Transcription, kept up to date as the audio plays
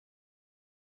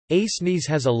Acehnese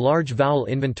has a large vowel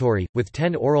inventory, with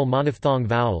 10 oral monophthong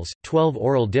vowels, 12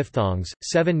 oral diphthongs,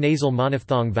 7 nasal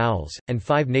monophthong vowels, and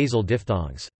 5 nasal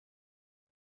diphthongs.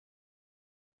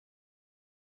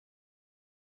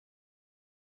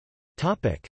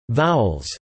 Vowels.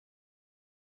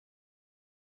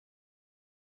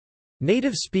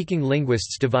 Native-speaking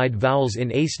linguists divide vowels in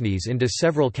Acehnese into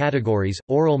several categories: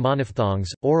 oral monophthongs,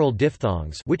 oral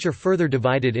diphthongs, which are further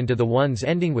divided into the ones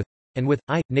ending with and with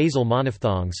I, nasal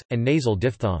monophthongs, and nasal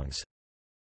diphthongs.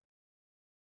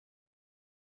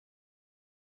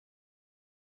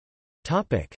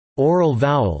 Oral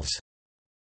vowels.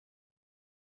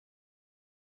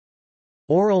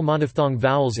 Oral monophthong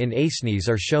vowels in Acehnese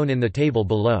are shown in the table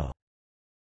below.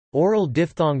 Oral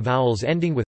diphthong vowels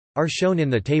ending with are shown in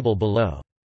the table below.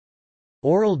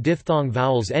 Oral diphthong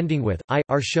vowels ending with I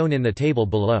are shown in the table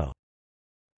below.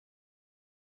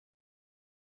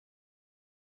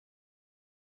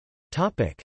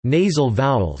 Nasal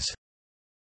vowels.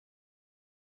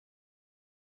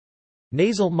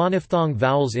 Nasal monophthong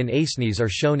vowels in Acehnese are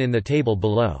shown in the table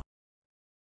below.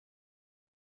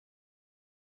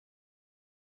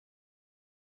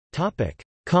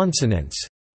 Consonants.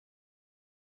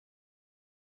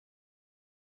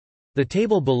 The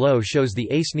table below shows the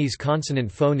Acehnese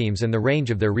consonant phonemes and the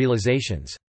range of their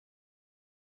realizations.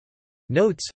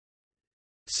 Notes: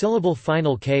 syllable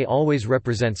final K always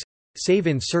represents, save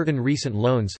in certain recent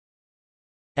loans,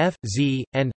 F, Z,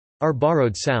 and are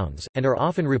borrowed sounds, and are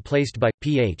often replaced by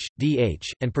ph,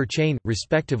 dh, and per chain,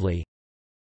 respectively.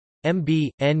 MB,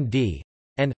 ND,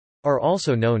 and are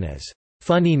also known as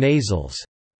funny nasals.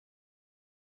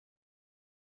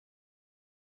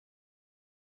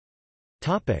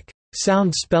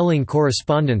 Sound spelling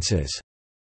correspondences.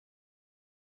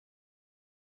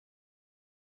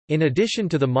 In addition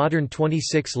to the modern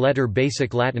 26-letter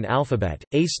Basic Latin alphabet,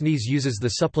 Acehnese uses the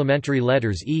supplementary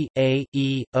letters E, A,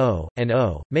 E, O, and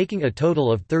O, making a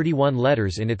total of 31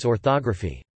 letters in its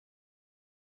orthography.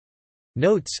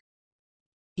 Notes: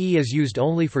 E is used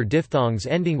only for diphthongs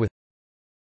ending with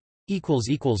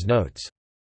 == Notes